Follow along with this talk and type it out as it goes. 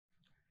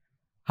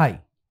Hi,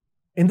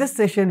 in this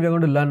session we are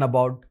going to learn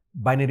about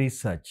binary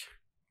search,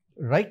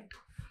 right?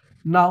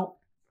 Now,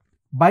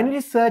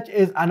 binary search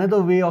is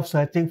another way of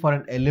searching for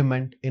an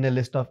element in a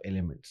list of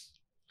elements.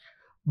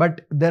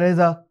 But there is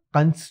a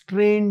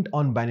constraint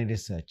on binary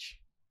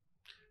search.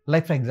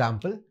 Like for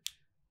example,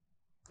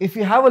 if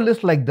you have a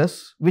list like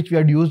this, which we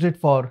had used it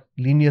for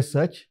linear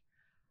search,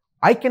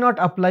 I cannot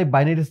apply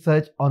binary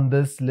search on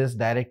this list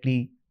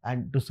directly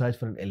and to search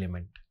for an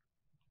element.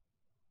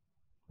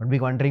 But be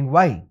wondering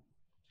why?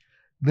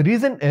 The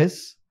reason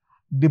is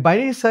the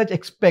binary search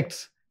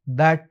expects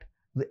that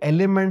the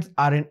elements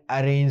are in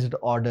arranged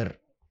order.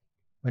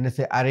 When I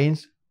say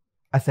arranged,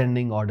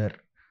 ascending order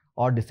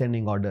or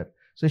descending order.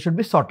 So it should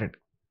be sorted.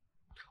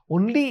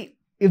 Only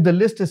if the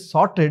list is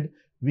sorted,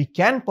 we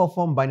can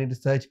perform binary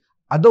search.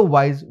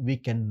 Otherwise, we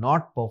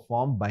cannot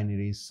perform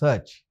binary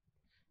search.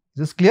 Is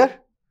this clear?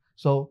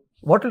 So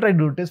what we'll try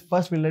to do is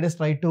first let us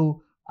try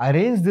to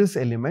arrange these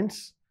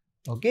elements.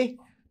 Okay.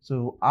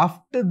 So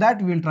after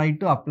that, we will try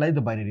to apply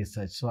the binary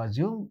search. So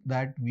assume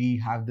that we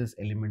have this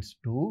elements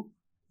 2,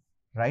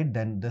 right?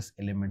 Then this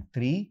element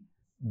 3,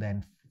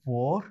 then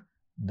 4,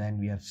 then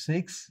we have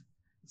 6,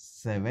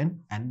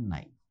 7 and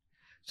 9.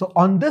 So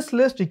on this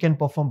list, you can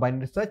perform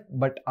binary search,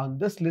 but on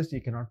this list,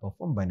 you cannot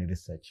perform binary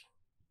search.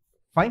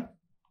 Fine?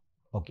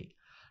 Okay.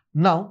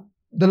 Now,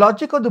 the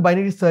logic of the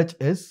binary search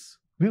is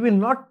we will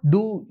not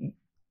do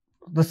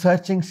the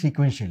searching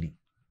sequentially.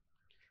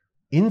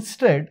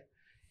 Instead,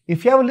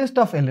 if you have a list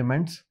of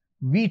elements,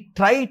 we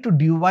try to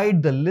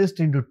divide the list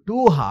into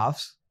two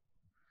halves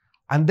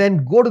and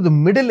then go to the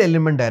middle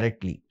element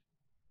directly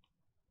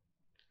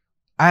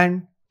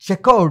and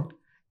check out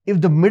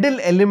if the middle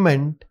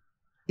element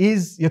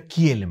is your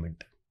key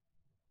element.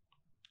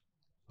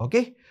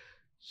 Okay.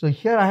 So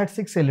here I had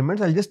 6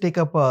 elements. I'll just take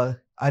up an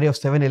array of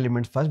 7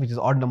 elements first, which is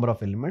odd number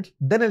of elements.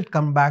 Then I'll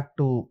come back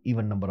to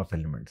even number of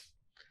elements.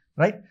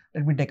 Right.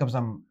 Let me take up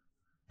some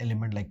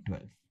element like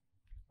 12.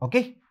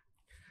 Okay.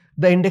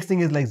 The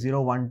indexing is like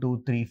 0, 1,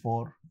 2, 3,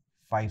 4,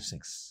 5,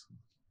 6.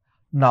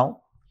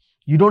 Now,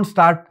 you don't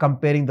start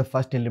comparing the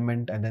first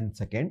element and then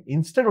second.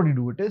 Instead, what you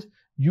do it is,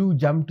 you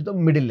jump to the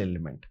middle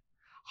element.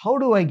 How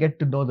do I get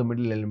to know the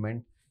middle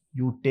element?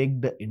 You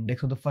take the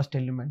index of the first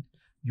element.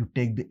 You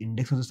take the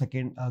index of the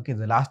second,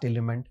 the last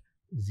element,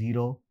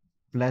 0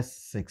 plus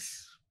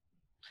 6.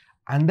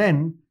 And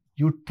then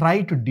you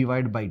try to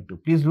divide by 2.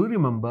 Please do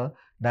remember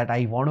that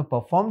I want to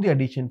perform the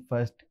addition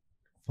first,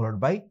 followed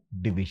by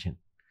division.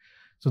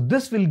 So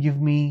this will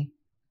give me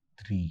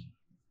 3.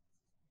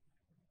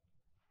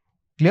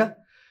 Clear?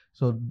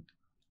 So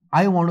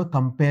I want to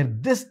compare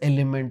this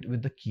element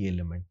with the key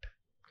element.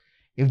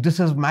 If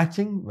this is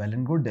matching, well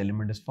and good, the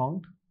element is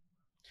found.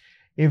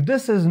 If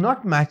this is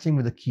not matching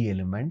with the key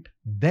element,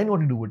 then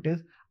what you do it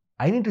is,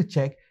 I need to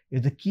check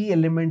if the key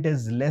element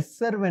is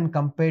lesser when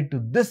compared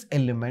to this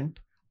element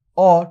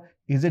or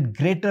is it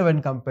greater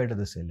when compared to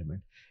this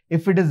element.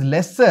 If it is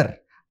lesser,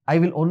 I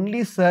will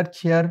only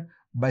search here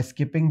by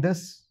skipping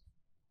this.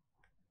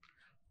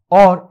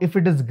 Or if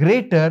it is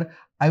greater,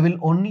 I will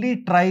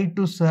only try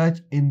to search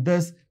in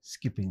this,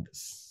 skipping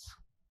this.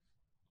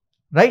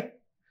 Right?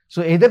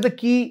 So either the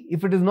key,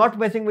 if it is not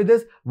matching with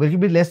this, will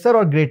be lesser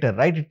or greater,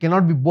 right? It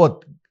cannot be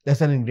both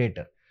lesser and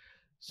greater.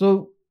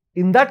 So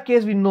in that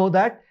case, we know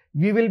that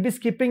we will be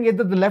skipping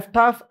either the left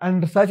half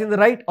and search in the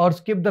right, or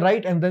skip the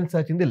right and then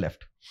search in the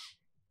left.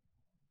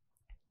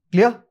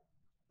 Clear?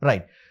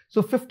 Right.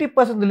 So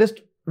 50% of the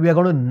list we are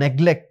going to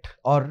neglect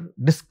or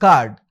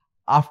discard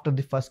after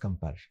the first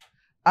comparison.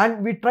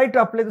 And we try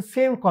to apply the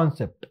same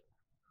concept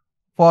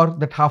for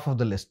that half of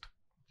the list,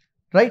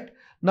 right?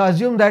 Now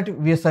assume that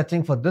we are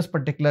searching for this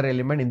particular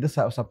element in this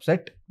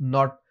subset,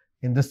 not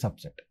in this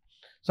subset.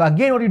 So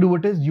again, what you do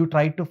it is you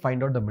try to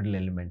find out the middle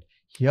element.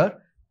 Here,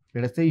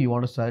 let us say you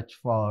want to search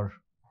for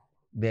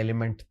the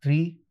element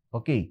 3.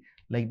 Okay,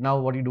 like now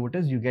what you do it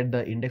is you get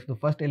the index of the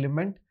first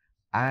element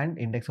and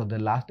index of the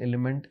last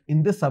element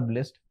in this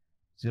sublist.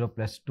 0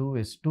 plus 2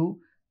 is 2,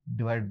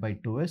 divided by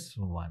 2 is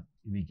 1.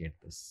 We get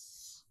this.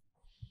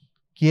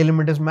 Key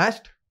element is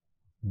matched.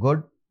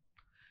 Good.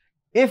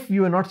 If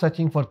you are not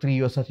searching for 3,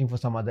 you are searching for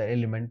some other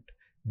element,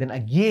 then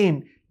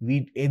again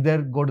we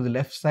either go to the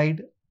left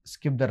side,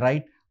 skip the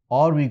right,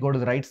 or we go to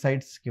the right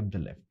side, skip the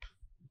left.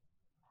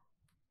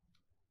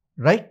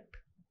 Right?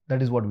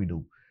 That is what we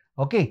do.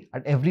 Okay.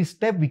 At every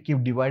step, we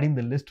keep dividing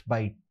the list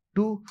by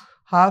 2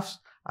 halves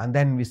and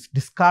then we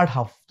discard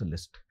half of the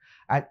list.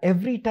 And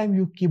every time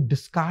you keep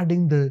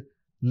discarding the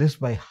list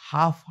by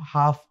half,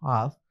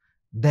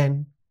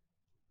 then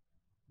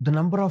the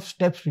number of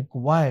steps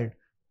required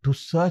to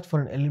search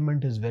for an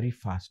element is very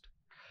fast.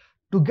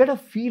 To get a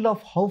feel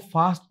of how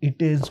fast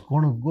it is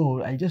going to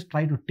go, I'll just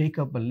try to take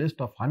up a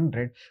list of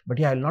 100, but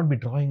yeah, I'll not be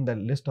drawing the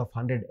list of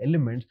 100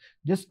 elements.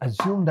 Just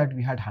assume that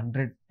we had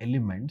 100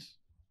 elements.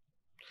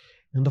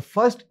 In the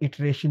first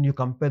iteration, you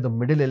compare the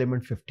middle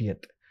element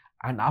 50th.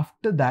 And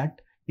after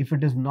that, if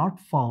it is not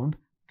found,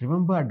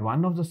 remember at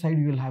one of the side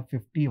you will have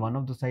 50, one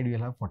of the side you will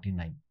have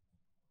 49.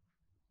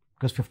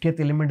 Because 50th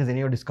element is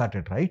anyhow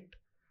discarded, right?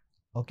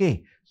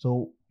 Okay,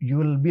 so you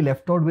will be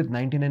left out with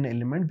 99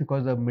 elements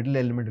because the middle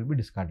element will be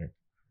discarded.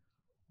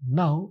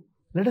 Now,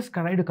 let us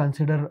try to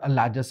consider a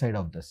larger side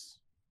of this,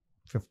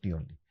 50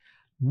 only.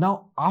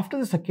 Now, after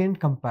the second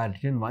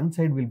comparison, one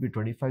side will be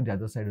 25, the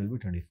other side will be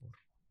 24.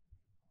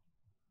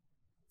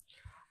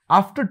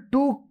 After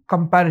two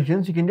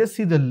comparisons, you can just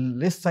see the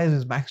list size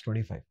is max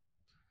 25.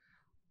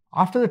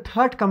 After the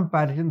third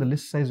comparison, the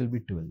list size will be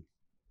 12.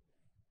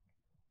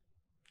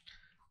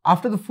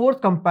 After the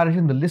fourth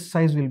comparison, the list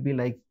size will be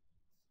like,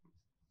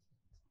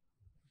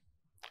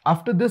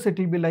 after this it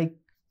will be like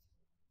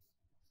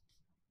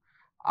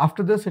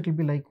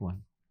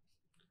 1,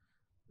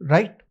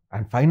 right?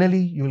 And finally,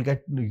 you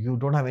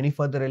don't have any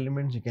further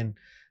elements, you can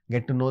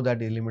get to know that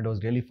the element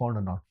was really found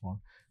or not found.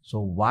 So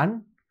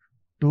 1,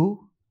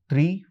 2,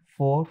 3,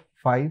 4,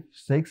 5,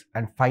 6,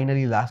 and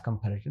finally last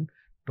comparison.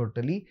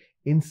 Totally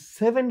in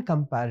 7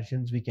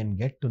 comparisons, we can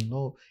get to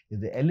know if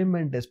the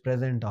element is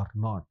present or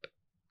not.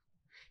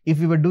 If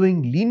we were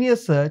doing linear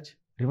search,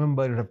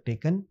 remember, you would have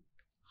taken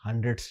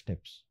 100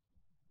 steps.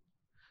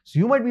 So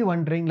you might be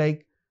wondering,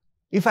 like,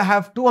 if I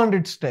have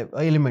 200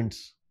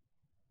 elements,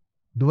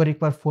 do I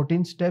require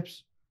 14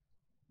 steps?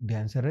 The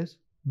answer is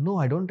no,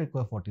 I don't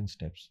require 14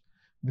 steps.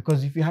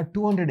 Because if you had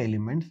 200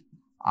 elements,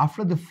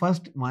 after the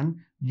first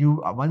one,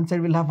 one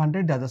side will have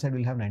 100, the other side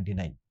will have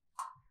 99.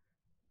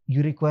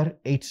 You require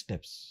 8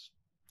 steps.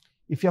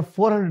 If you have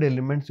 400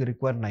 elements, you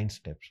require 9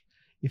 steps.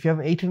 If you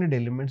have 800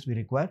 elements, we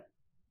require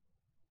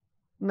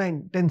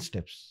 10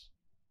 steps.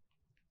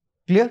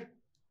 Clear?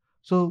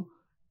 So,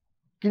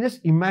 can you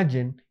just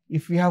imagine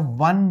if we have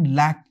 1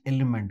 lakh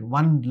element,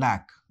 1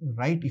 lakh,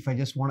 right? If I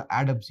just want to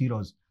add up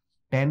zeros,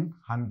 10,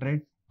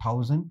 100,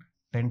 1000,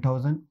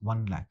 10,000,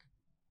 1 lakh.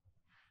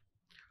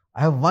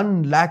 I have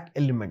 1 lakh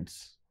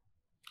elements.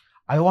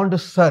 I want to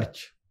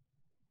search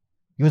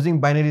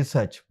using binary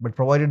search, but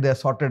provided they are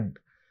sorted.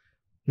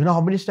 You know how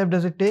many steps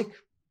does it take?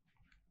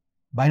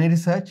 Binary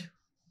search?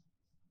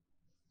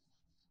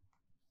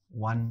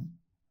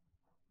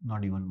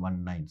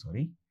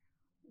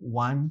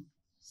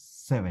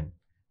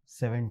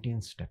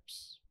 17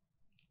 steps.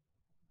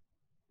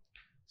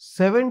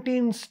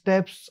 17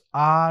 steps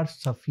are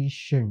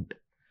sufficient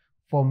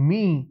for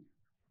me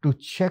to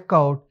check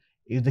out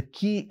if the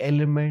key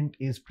element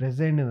is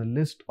present in the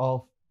list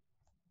of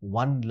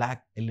 1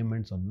 lakh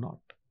elements or not.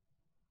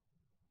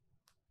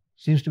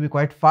 Seems to be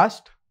quite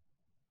fast.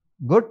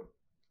 Good?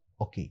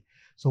 Okay.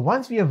 So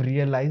once we have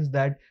realized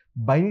that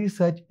binary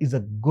search is a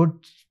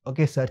good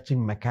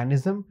searching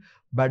mechanism,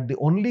 but the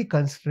only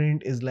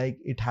constraint is like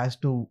it has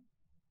to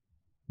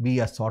be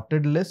a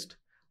sorted list,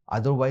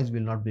 otherwise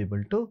we'll not be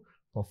able to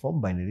perform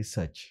binary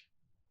search.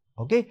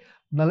 Okay.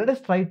 Now let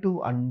us try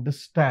to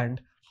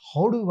understand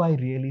how do I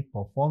really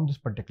perform this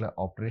particular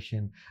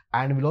operation,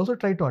 and we'll also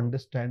try to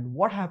understand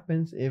what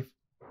happens if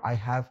I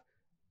have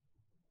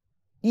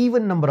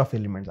even number of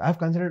elements. I have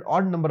considered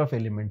odd number of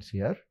elements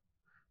here,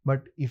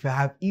 but if I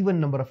have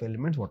even number of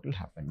elements, what will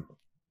happen,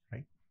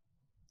 right?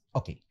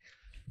 Okay.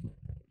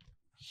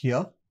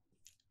 Here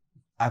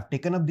I have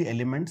taken up the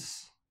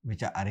elements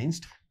which are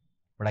arranged,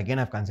 but again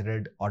I have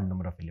considered odd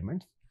number of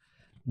elements.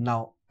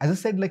 Now, as I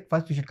said, like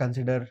first we should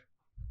consider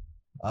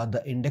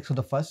the index of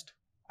the first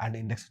and the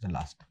index of the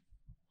last.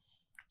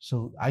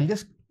 So I'll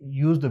just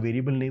use the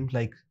variable names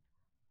like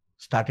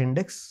start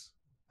index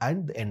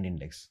and the end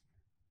index.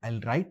 I'll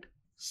write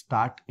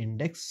start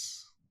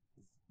index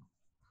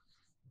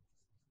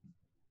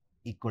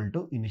equal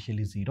to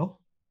initially 0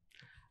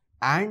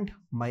 and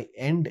my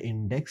end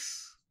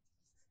index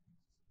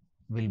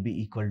will be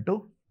equal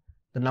to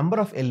the number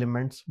of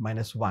elements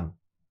minus 1.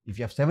 If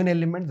you have 7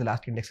 elements, the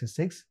last index is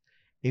 6.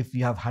 If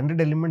you have 100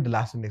 elements, the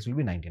last index will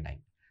be 99.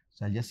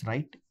 So I'll just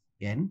write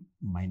n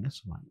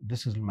minus 1.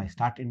 This is my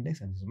start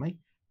index and this is my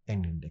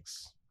end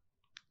index.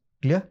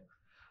 Clear?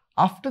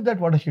 After that,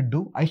 what I should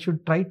do? I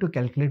should try to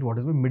calculate what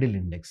is my middle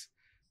index.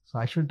 So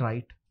I should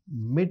write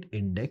mid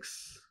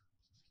index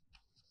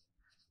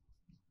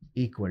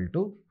equal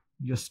to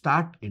your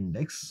start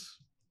index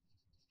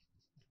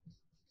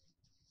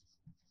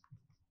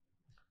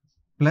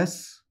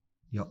plus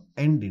your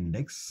end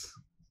index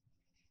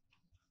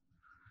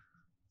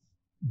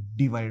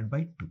divided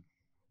by 2.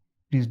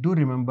 Please do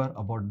remember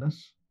about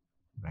this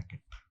bracket,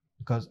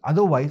 because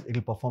otherwise it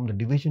will perform the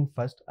division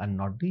first and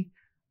not the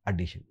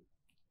addition.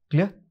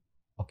 Clear?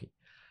 Okay.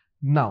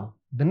 Now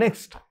the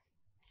next,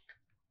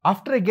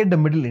 after I get the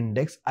middle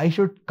index, I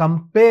should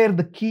compare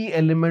the key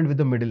element with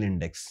the middle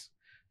index.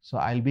 So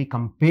I'll be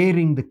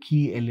comparing the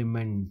key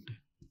element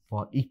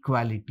for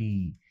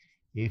equality.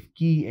 If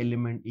key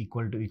element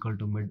equal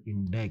to mid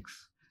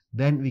index,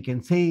 then we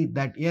can say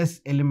that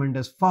yes, element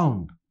is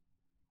found,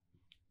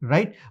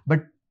 right?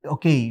 But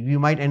okay, we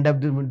might end up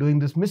doing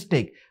this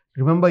mistake.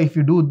 Remember, if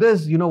you do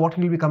this, you know what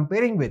you'll be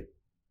comparing with.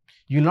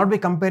 You'll not be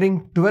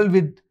comparing 12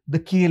 with the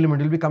key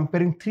element, you'll be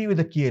comparing 3 with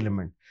the key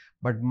element.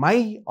 But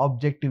my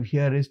objective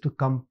here is to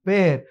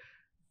compare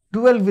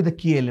 12 with the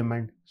key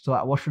element. So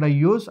what should I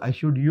use? I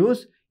should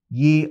use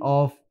A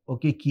of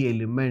key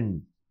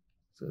element.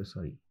 So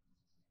sorry.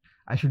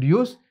 I should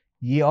use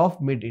A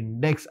of mid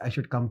index I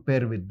should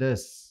compare with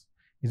this.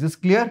 Is this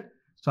clear?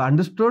 So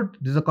understood?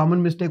 This is a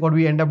common mistake what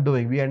we end up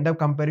doing. We end up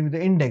comparing with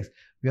the index.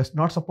 We are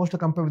not supposed to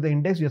compare with the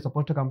index. We are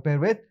supposed to compare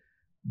with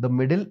the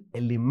middle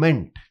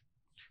element.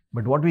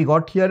 But what we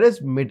got here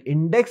is mid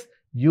index.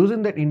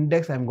 Using that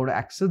index, I'm going to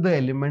access the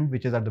element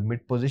which is at the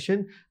mid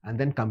position and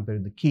then compare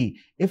the key.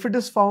 If it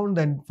is found,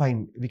 then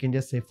fine. We can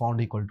just say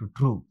found equal to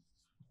true.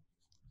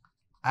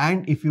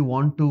 And if you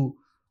want to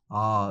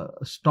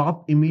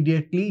stop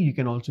immediately, you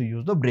can also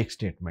use the break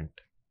statement.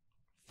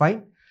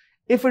 Fine.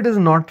 If it is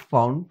not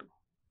found,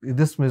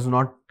 this is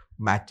not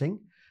matching,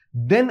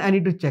 then I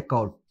need to check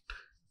out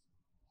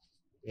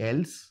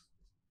else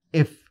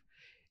if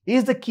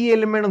is the key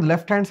element on the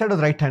left hand side or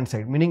the right hand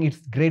side, meaning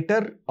it's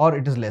greater or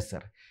it is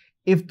lesser.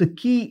 If the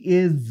key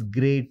is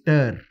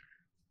greater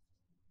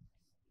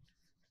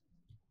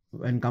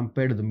when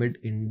compared to the mid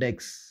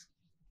index,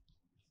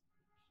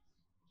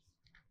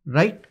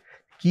 right?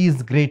 Key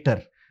is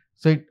greater.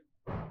 So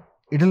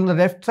it is on the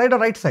left side or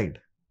right side?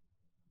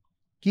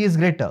 Key is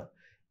greater.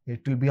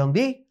 It will be on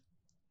the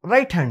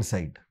right hand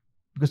side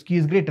because key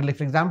is greater. Like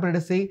for example, let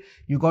us say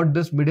you got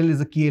this middle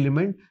is a key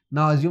element.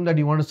 Now assume that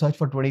you want to search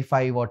for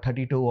 25 or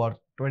 32 or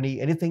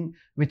 20, anything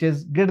which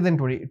is greater than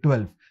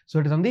 12. So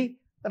it is on the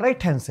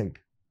right hand side,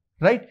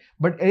 right?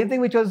 But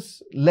anything which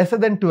was lesser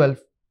than 12,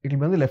 it will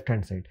be on the left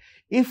hand side.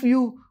 If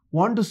you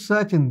want to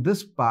search in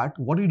this part,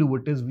 what we do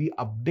is we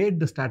update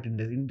the start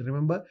index.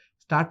 Remember,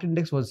 start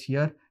index was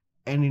here,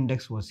 end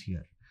index was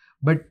here.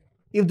 But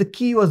if the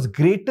key was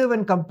greater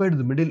when compared to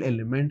the middle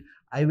element,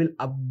 I will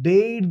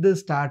update the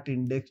start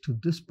index to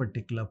this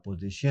particular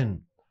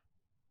position.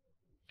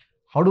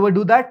 How do I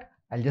do that?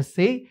 I'll just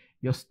say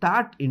your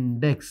start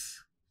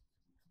index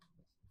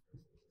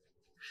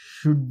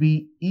should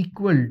be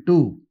equal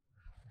to,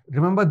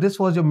 remember this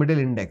was your middle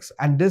index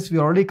and this we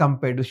already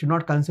compared. You should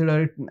not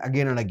consider it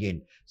again and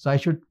again. So I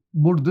should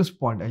move to this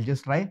point. I'll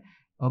just try,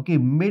 okay,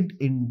 mid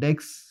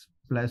index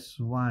plus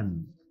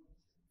 1.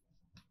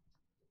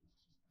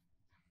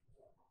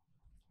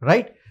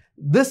 Right?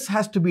 This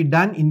has to be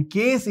done in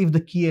case if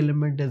the key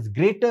element is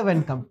greater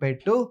when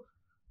compared to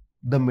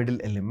the middle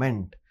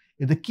element.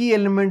 If the key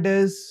element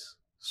is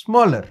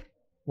smaller,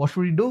 what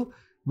should we do?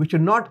 We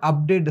should not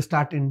update the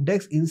start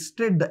index.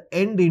 Instead, the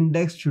end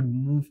index should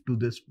move to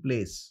this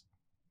place.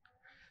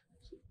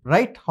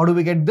 Right? How do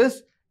we get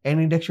this?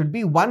 End index should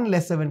be 1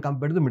 lesser when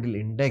compared to the middle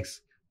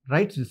index.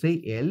 Right? So you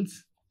say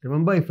else.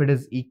 Remember, if it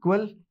is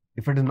equal,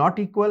 if it is not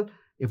equal,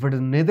 if it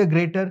is neither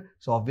greater,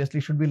 so obviously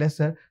should be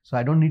lesser. So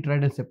I don't need to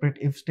write a separate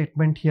if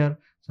statement here.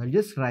 So I'll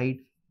just write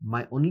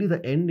my only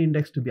the end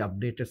index to be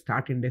updated,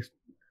 start index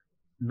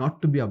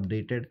not to be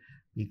updated,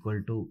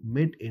 equal to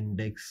mid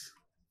index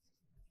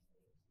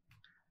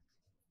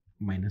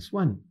minus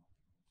 1.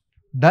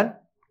 Done.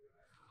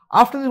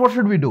 After this, what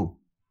should we do?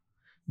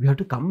 We have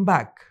to come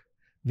back.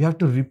 We have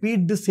to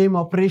repeat the same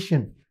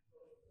operation.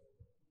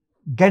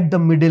 Get the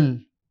middle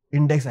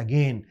index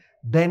again.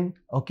 Then,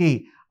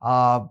 okay,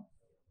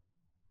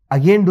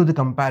 again do the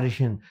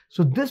comparison.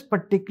 So this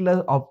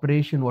particular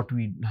operation, what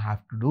we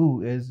have to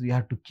do is we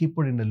have to keep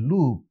it in a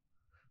loop,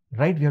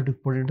 right? We have to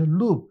put it in a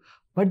loop.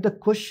 But the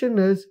question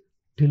is,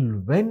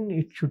 till when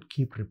it should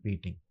keep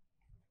repeating?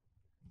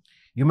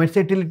 You might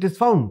say till it is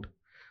found.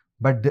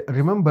 But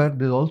remember,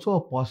 there is also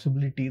a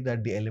possibility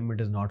that the element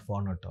is not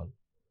found at all.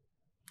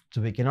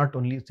 So we cannot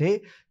only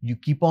say you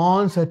keep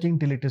on searching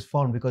till it is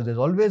found, because there is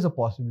always a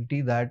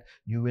possibility that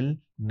you will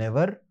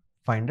never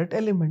find that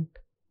element.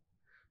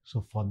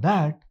 So for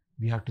that,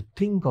 we have to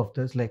think of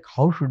this, like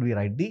how should we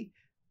write the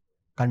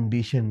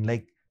condition,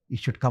 like it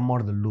should come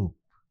out of the loop.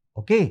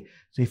 Okay,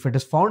 so if it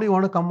is found you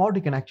want to come out,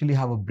 you can actually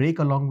have a break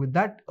along with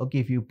that. Okay,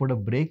 if you put a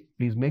break,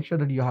 please make sure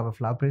that you have a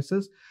flap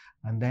braces,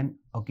 and then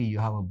okay, you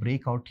have a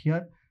break out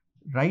here,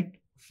 right?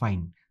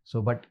 Fine.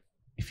 So but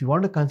if you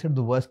want to consider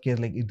the worst case,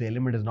 like if the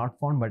element is not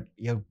found but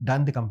you have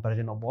done the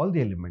comparison of all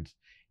the elements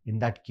in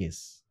that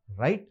case,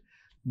 right?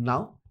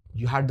 Now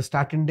you had the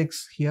start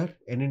index here,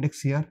 end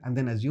index here, and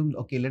then assume,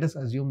 okay, let us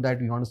assume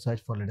that we want to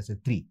search for, let us say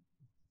 3,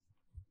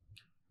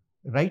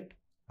 right?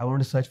 I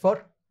want to search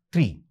for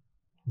 3.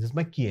 This is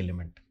my key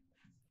element,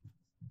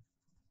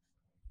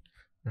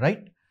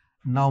 right?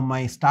 Now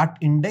my start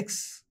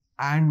index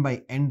and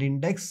my end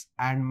index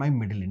and my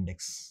middle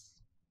index.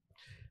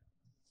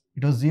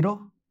 It was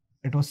 0,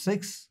 it was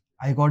 6,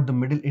 I got the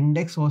middle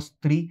index was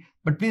 3.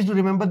 But please do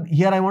remember,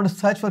 here I want to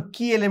search for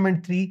key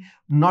element 3,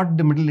 not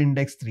the middle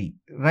index 3,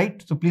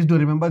 right? So please do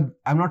remember,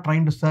 I'm not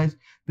trying to search,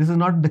 this is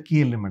not the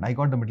key element, I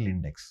got the middle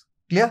index.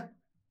 Clear?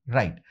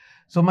 Right.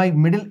 So my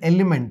middle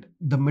element,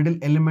 the middle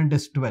element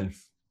is 12.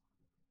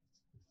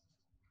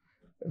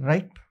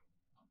 Right?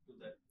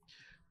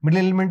 Middle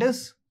element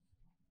is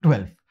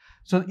 12.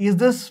 So is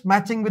this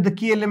matching with the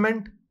key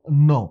element?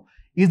 No.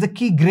 Is the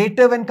key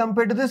greater when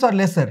compared to this or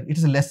lesser? It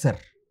is lesser.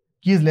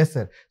 Key is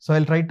lesser. So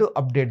I'll try to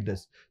update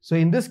this. So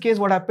in this case,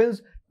 what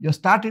happens? Your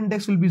start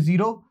index will be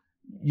 0.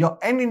 Your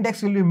end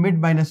index will be mid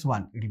minus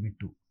 1. It will be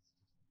 2.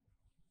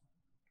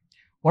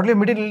 What will be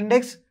middle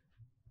index?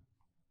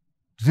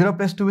 0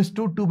 plus 2 is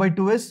 2. 2 by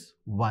 2 is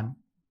 1.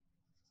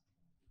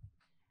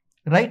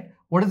 right?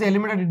 What is the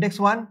element at index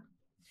 1?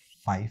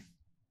 5,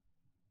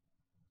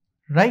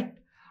 right?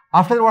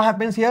 After that, what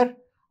happens here?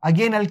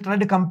 Again, I'll try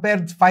to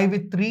compare 5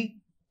 with 3,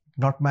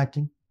 not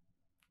matching,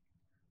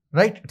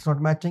 right? It's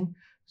not matching.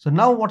 So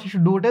now what you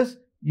should do it is,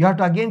 you have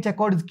to again check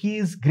out if key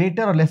is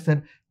greater or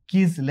lesser.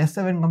 Key is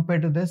lesser when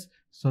compared to this.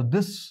 So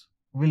this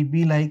will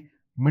be like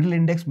middle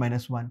index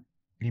minus 1,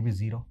 it will be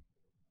 0.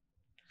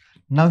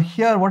 Now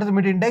here, what is the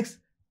mid index?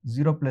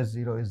 0 plus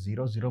 0 is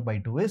 0, 0 by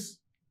 2 is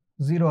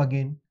 0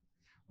 again.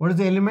 What is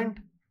the element?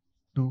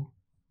 2.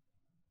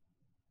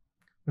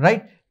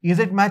 Right? Is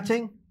it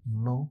matching?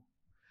 No.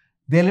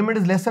 The element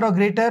is lesser or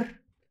greater?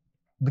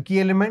 The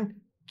key element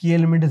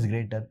is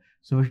greater.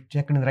 So we should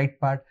check in the right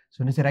part. So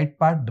when you say right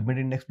part, the mid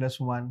index plus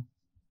 1.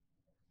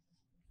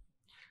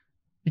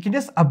 You can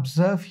just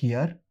observe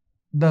here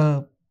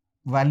the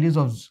values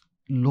of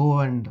low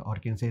and, or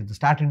you can say the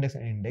start index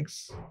and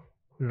index,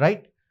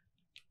 right?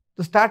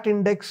 The start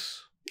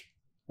index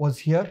was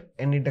here,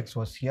 end index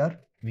was here.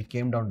 We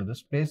came down to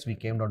this place, we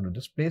came down to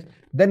this place,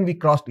 then we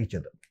crossed each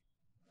other.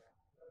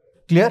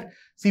 Clear?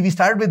 See, we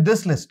started with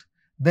this list,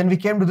 then we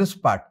came to this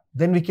part,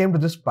 then we came to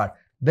this part,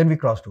 then we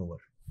crossed over.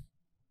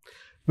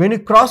 When you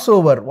cross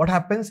over, what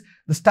happens?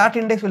 The start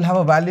index will have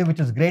a value which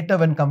is greater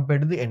when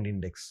compared to the end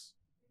index.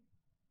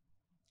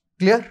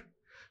 Clear?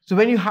 So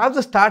when you have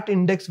the start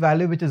index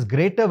value which is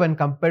greater when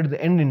compared to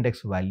the end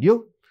index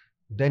value,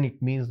 then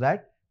it means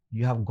that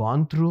you have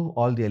gone through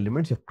all the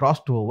elements, you have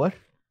crossed over,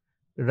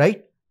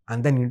 right?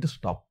 And then you need to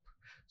stop.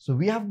 So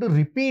we have to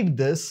repeat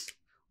this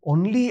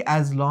only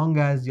as long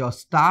as your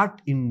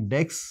start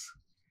index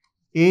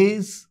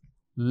is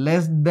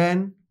less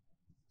than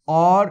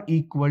or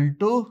equal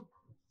to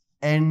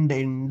end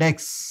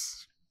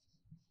index.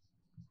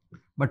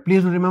 But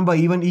please remember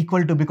even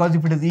equal to, because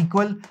if it is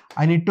equal,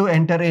 I need to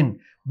enter in.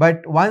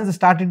 But once the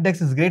start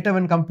index is greater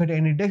when compared to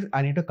end index,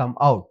 I need to come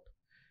out.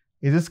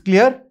 Is this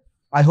clear?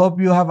 I hope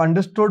you have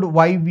understood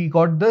why we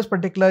got this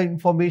particular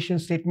information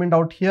statement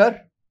out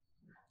here.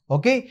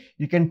 Okay,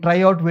 you can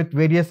try out with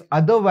various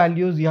other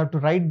values. You have to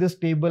write this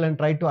table and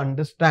try to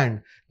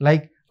understand.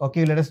 Like,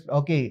 okay, let us,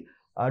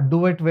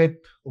 do it with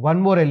one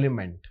more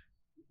element.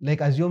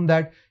 Like assume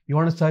that you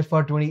want to search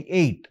for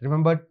 28.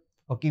 Remember,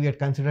 okay, we had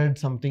considered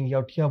something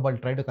out here,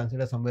 but try to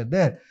consider somewhere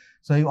there.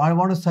 So I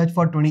want to search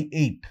for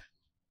 28,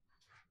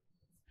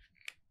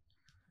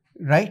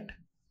 right?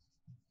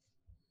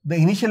 The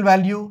initial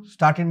value,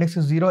 start index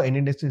is 0, end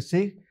index is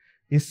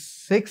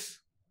 6,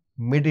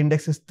 mid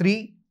index is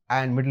 3,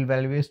 and middle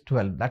value is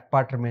 12. That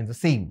part remains the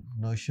same,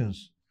 no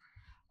issues.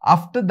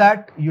 After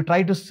that, you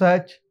try to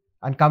search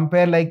and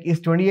compare, like, is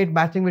 28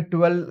 matching with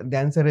 12? The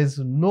answer is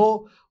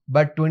no,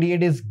 but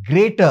 28 is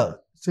greater.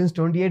 Since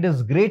 28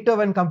 is greater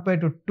when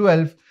compared to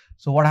 12,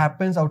 so what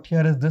happens out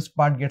here is this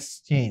part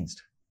gets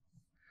changed,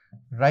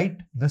 right?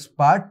 This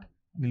part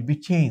will be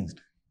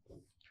changed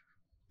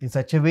in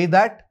such a way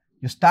that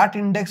your start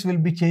index will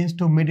be changed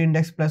to mid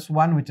index plus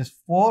 1, which is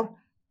 4.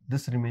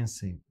 This remains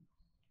same.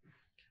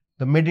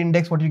 The mid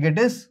index, what you get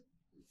is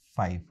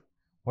 5.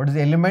 What is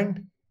the element?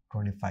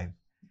 25.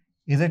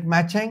 Is it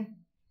matching?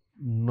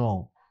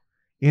 No.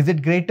 Is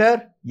it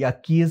greater? Yeah,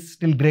 key is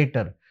still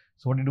greater.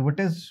 So what you do it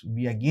is,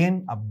 we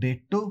again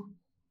update to,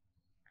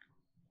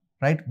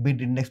 right,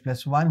 mid index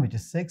plus 1, which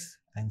is 6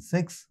 and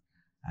 6,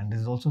 and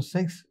this is also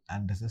 6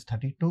 and this is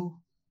 32,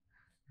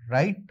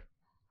 right?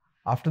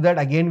 After that,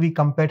 again we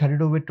compare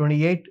 32 with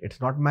 28,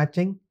 it's not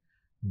matching.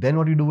 Then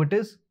what you do it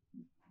is,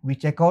 we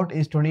check out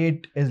is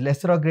 28 is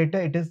lesser or greater,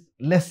 it is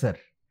lesser.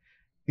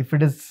 If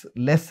it is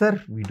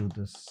lesser, we do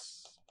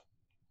this,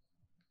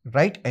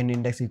 right? End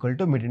index equal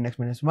to mid index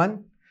minus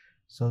 1.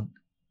 So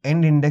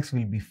end index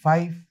will be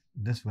 5,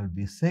 this will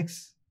be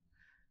 6,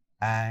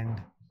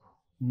 and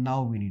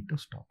now we need to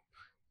stop.